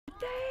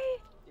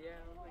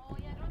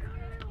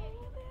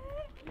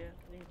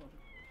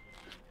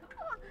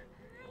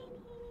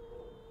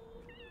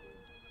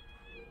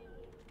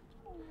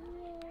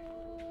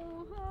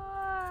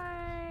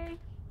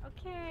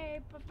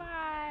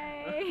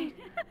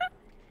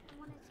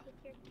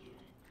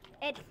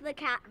It's the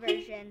cat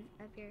version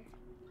of your...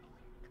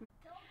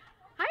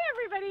 Hi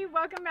everybody,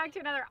 welcome back to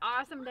another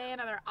awesome day,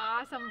 another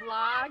awesome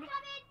vlog.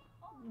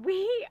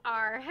 We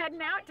are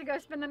heading out to go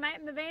spend the night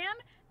in the van.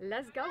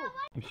 Let's go.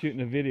 I'm shooting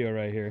a video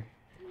right here,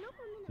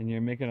 and you're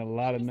making a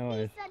lot of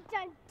noise.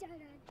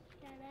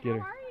 Get her,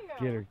 How are you?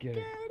 get her, get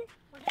her. Good.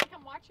 We're gonna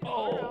come watch you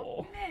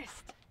tomorrow.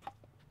 Missed.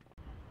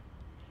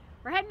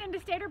 We're heading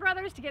into Stater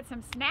Brothers to get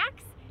some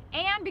snacks,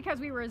 and because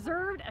we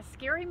reserved a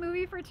scary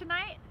movie for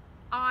tonight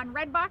on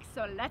Redbox,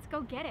 so let's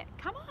go get it.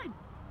 Come on.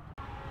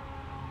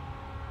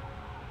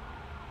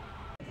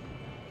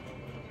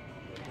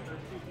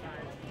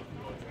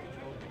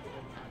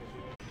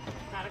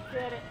 Gotta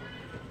get it.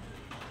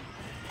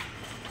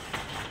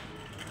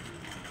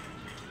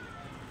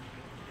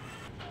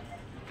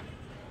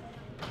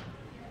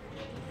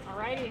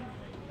 Alrighty.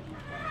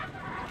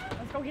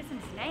 Let's go get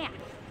some snacks.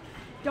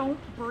 Don't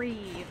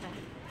breathe.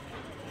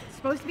 It's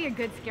supposed to be a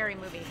good scary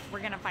movie. We're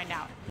gonna find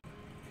out.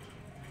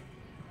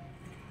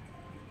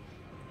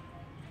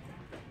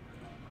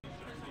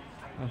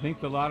 I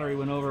think the lottery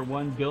went over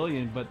 1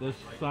 billion, but this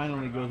sign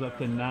only goes up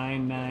to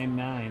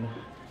 999.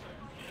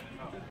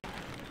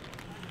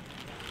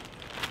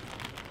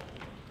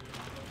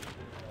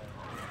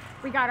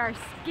 We got our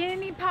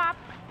Skinny Pop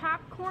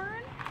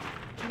popcorn,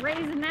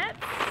 Raisinets,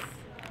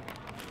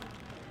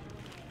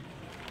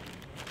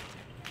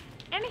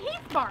 and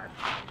Heath Bar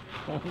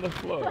On the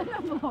floor. on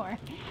the floor.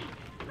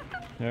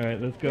 All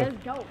right, let's go. Let's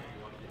go.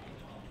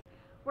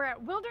 We're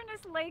at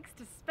Wilderness Lakes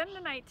to spend the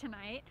night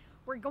tonight.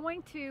 We're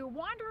going to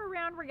wander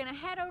around. We're going to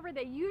head over.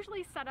 They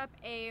usually set up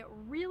a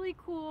really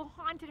cool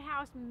haunted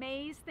house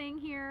maze thing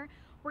here.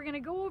 We're going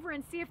to go over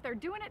and see if they're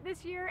doing it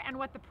this year and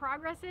what the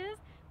progress is.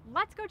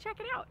 Let's go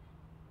check it out.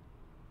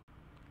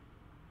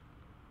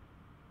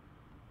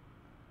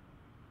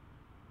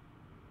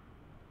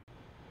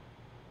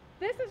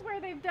 This is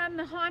where they've done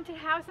the haunted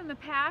house in the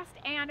past,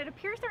 and it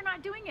appears they're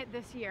not doing it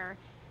this year.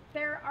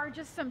 There are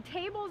just some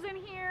tables in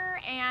here,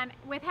 and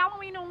with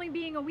Halloween only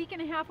being a week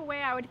and a half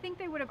away, I would think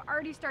they would have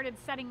already started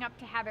setting up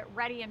to have it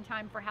ready in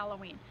time for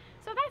Halloween.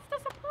 So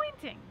that's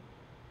disappointing.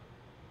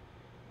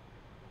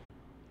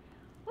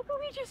 Look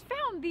what we just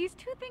found. These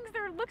two things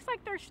there, looks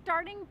like they're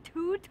starting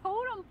 2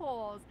 totem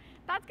poles.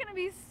 That's gonna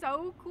be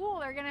so cool.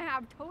 They're gonna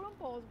have totem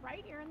poles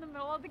right here in the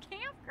middle of the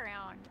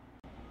campground.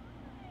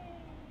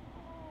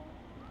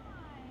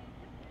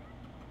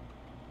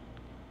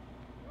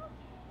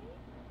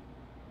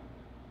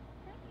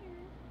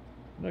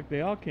 Look,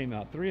 they all came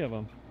out, 3 of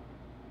them.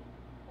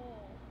 Oh,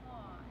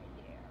 hi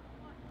there.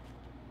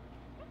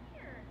 Come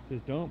here.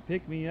 Says, don't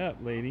pick me up,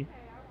 lady. Okay,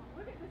 I won't.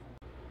 Look at this.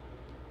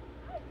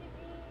 Hi,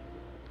 Dippy.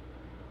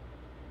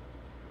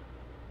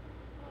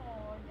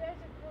 Oh, there's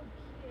a good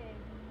kitty.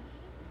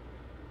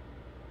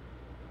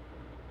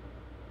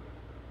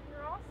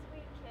 You're all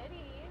sweet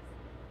kitties.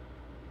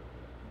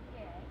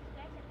 Yes,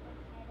 that's a good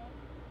kitty.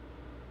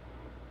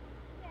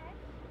 Yes.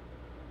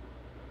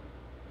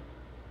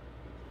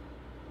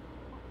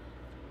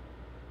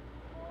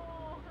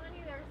 Oh,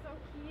 honey, they're so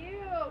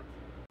cute.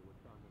 Would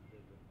come and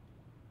visit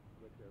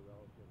with their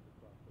relatives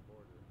across the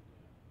border.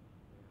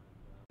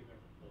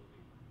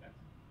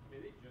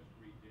 They just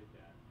redid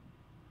that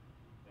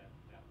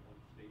one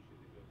station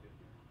that goes in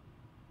there.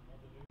 On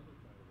the new other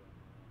side of that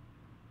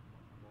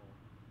mall,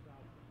 south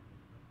of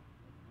it.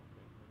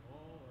 And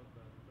all of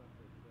the stuff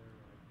that's there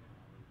right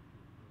now is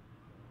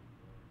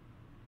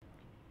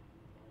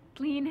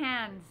Clean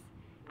hands.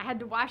 I had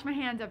to wash my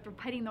hands after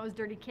petting those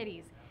dirty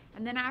kitties.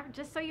 And then,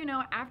 just so you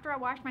know, after I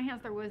washed my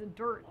hands, there was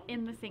dirt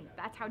in the sink.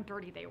 That's how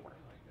dirty they were.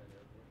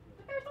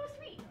 But they're so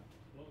sweet.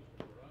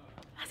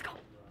 Let's go.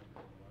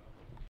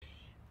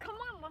 Come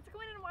on, let's go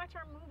in and watch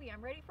our movie.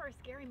 I'm ready for a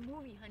scary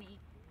movie, honey.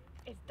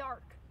 It's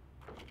dark.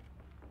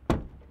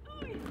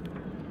 Ooh.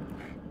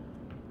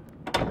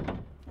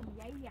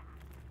 Yeah.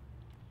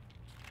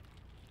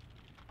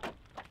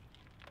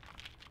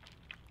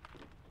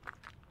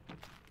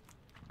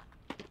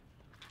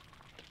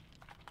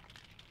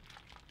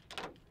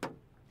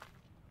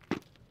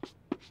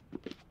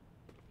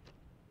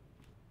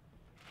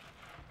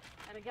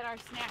 Gotta get our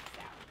snacks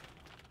out.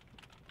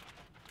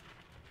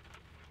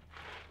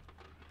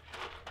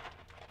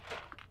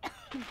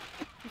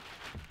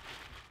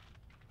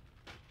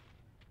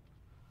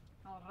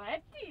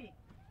 Alrighty.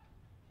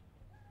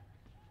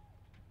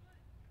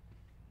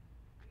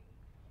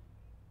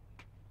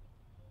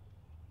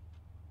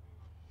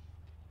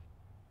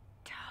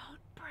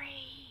 Don't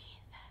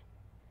breathe.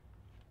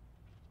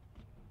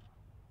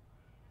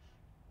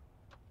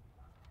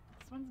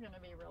 This one's gonna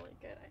be really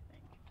good, I think.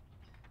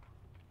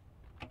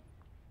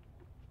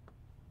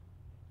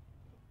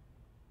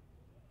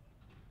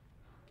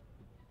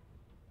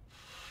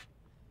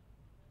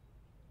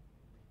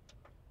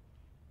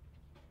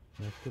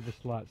 Next to the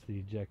slot's the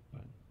eject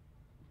button.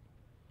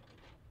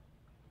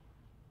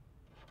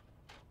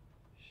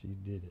 She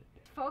did it.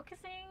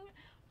 Focusing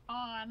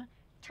on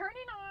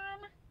turning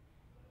on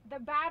the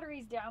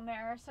batteries down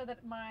there so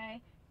that my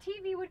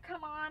TV would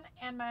come on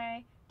and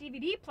my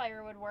DVD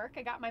player would work.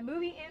 I got my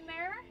movie in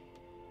there.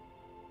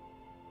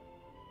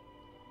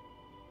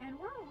 And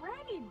we're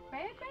ready,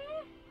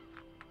 baby.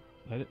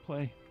 Let it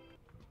play.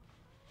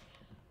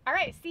 All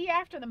right, see you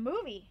after the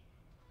movie.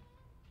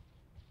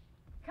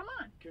 Come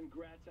on.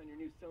 Congrats on your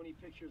new Sony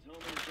Pictures home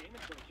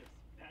entertainment purchase.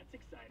 That's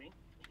exciting.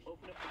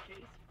 Open up the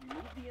case,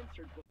 remove the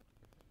insert book.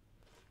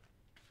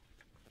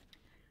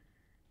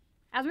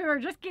 As we were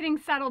just getting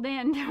settled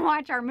in to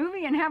watch our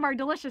movie and have our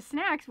delicious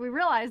snacks, we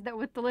realized that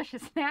with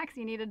delicious snacks,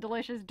 you need a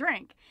delicious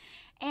drink.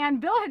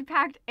 And Bill had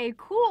packed a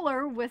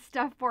cooler with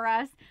stuff for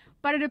us,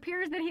 but it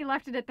appears that he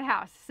left it at the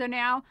house. So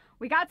now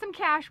we got some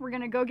cash. We're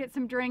going to go get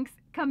some drinks,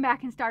 come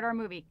back and start our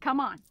movie. Come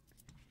on.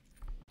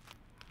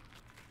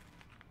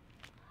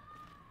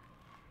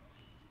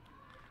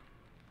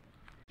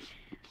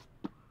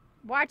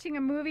 Watching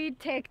a movie,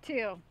 take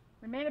two.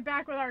 We made it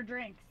back with our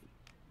drinks.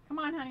 Come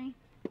on, honey.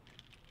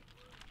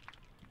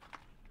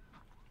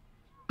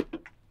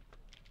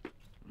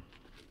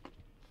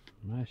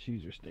 My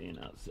shoes are staying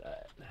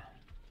outside.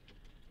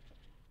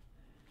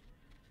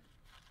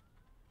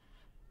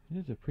 It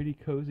is a pretty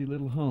cozy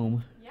little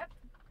home. Yep.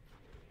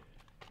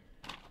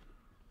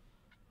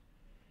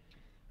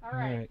 All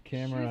right,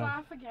 camera shoes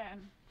off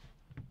again.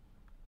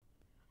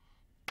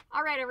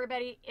 All right,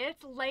 everybody,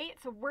 it's late,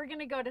 so we're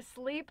gonna go to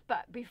sleep.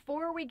 But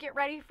before we get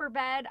ready for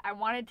bed, I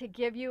wanted to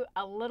give you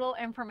a little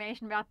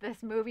information about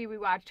this movie we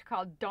watched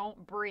called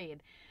Don't Breathe.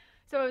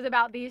 So it was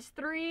about these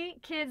three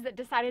kids that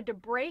decided to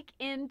break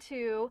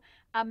into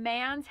a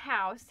man's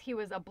house. He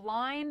was a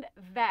blind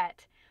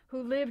vet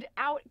who lived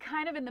out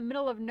kind of in the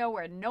middle of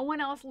nowhere. No one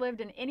else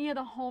lived in any of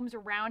the homes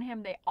around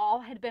him. They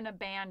all had been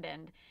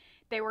abandoned.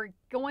 They were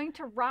going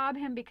to rob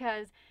him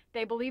because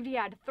they believed he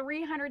had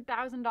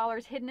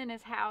 $300,000 hidden in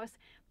his house.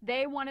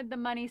 They wanted the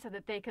money so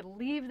that they could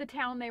leave the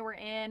town they were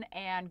in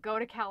and go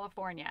to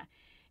California.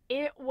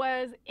 It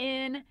was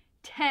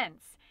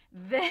intense.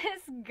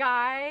 This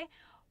guy,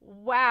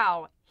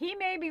 wow, he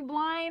may be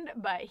blind,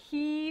 but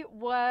he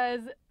was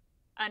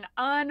an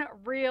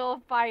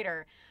unreal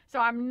fighter. So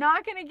I'm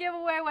not going to give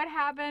away what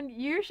happened.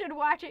 You should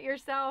watch it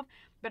yourself.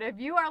 But if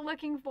you are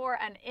looking for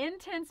an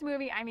intense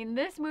movie, I mean,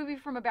 this movie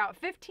from about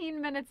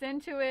 15 minutes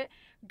into it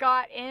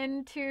got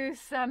into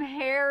some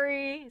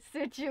hairy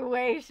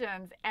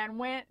situations and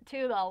went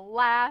to the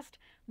last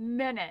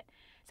minute.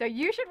 So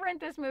you should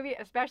rent this movie,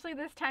 especially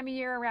this time of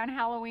year around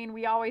Halloween.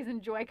 We always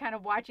enjoy kind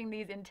of watching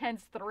these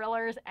intense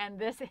thrillers, and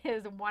this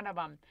is one of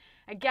them.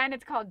 Again,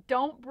 it's called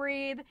Don't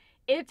Breathe.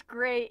 It's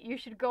great. You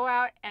should go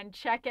out and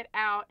check it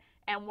out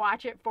and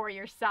watch it for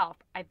yourself.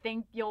 I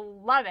think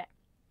you'll love it.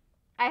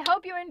 I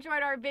hope you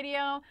enjoyed our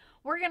video.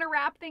 We're going to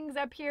wrap things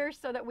up here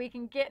so that we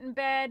can get in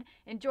bed,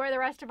 enjoy the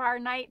rest of our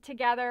night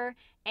together,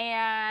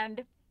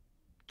 and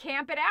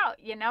camp it out,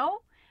 you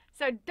know?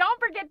 So don't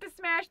forget to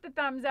smash the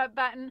thumbs up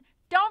button.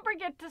 Don't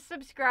forget to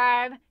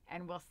subscribe,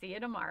 and we'll see you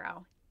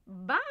tomorrow.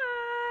 Bye!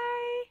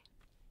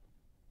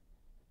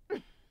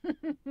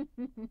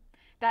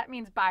 That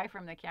means bye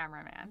from the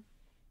cameraman.